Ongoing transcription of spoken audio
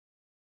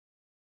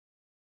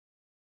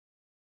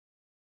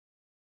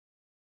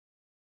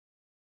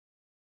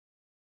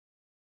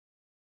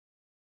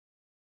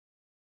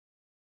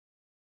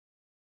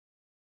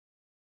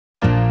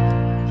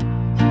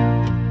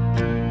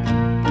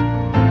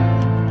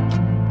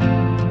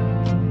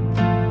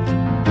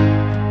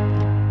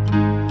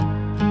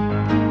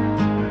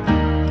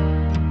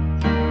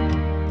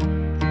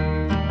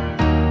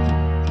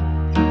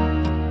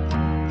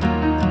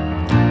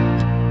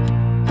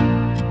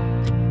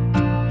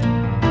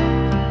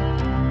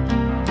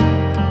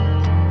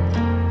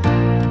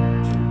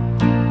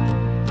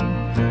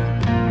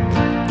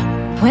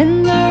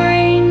when the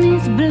rain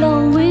is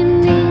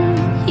blowing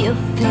in your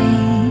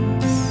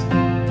face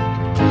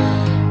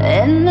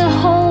and the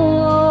whole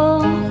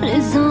world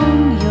is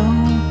on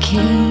your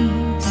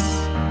case.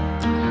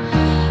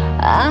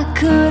 I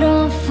could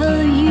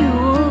offer you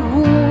a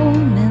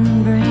warm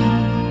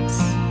embrace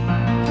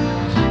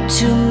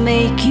to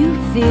make you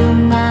feel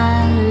my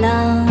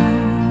love.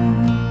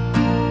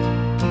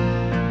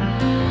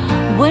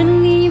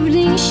 When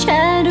evening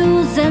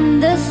shadows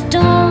and the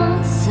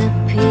stars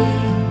appear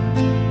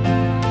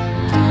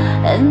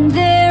and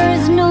there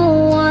is no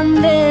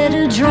one there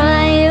to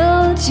dry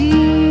your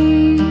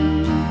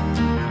tears,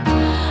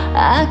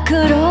 I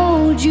could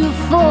hold you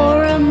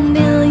for a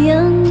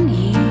million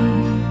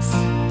years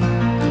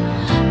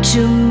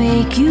to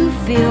make you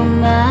feel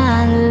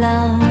my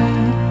love.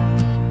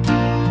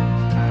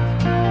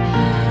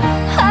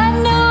 I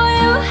know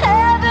you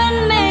haven't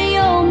made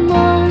your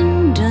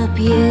mind up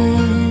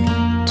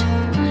yet,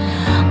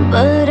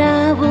 but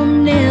I will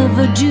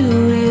never do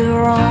you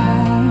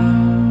wrong.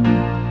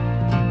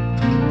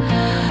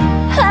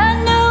 I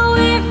knew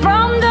it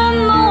from the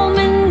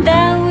moment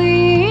that we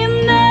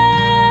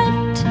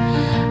met.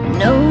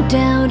 No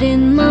doubt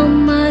in my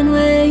mind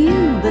where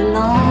you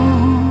belong.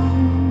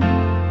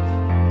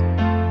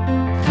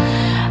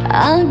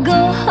 I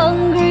go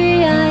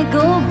hungry, I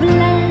go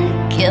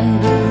black and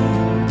blue,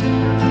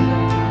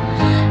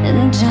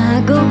 and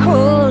I go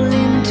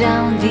crawling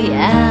down the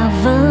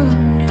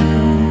avenue.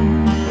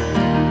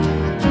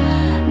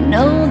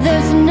 No,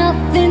 there's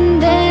nothing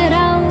that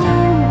I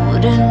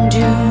wouldn't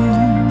do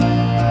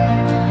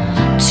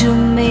to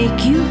make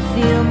you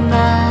feel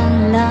my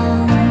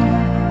love.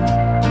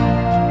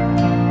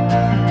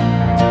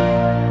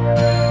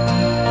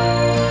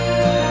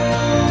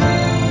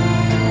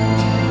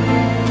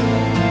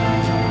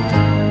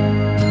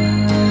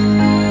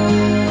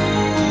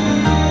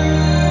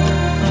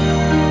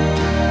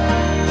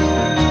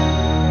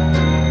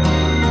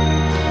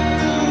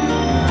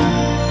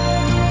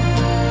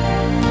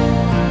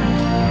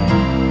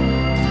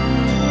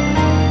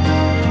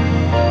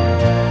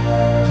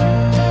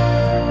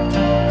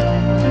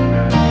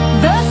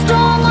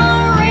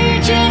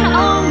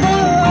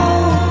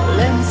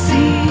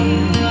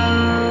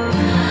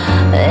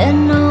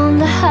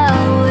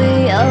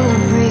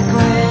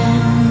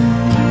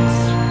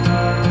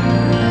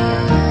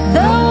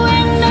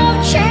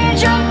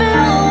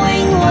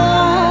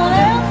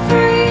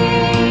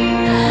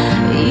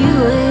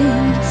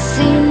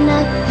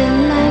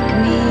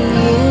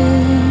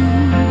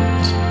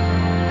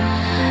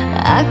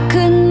 I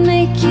could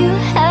make you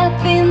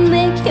happy,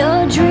 make your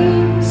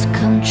dreams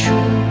come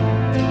true.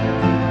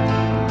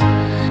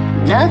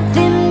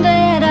 Nothing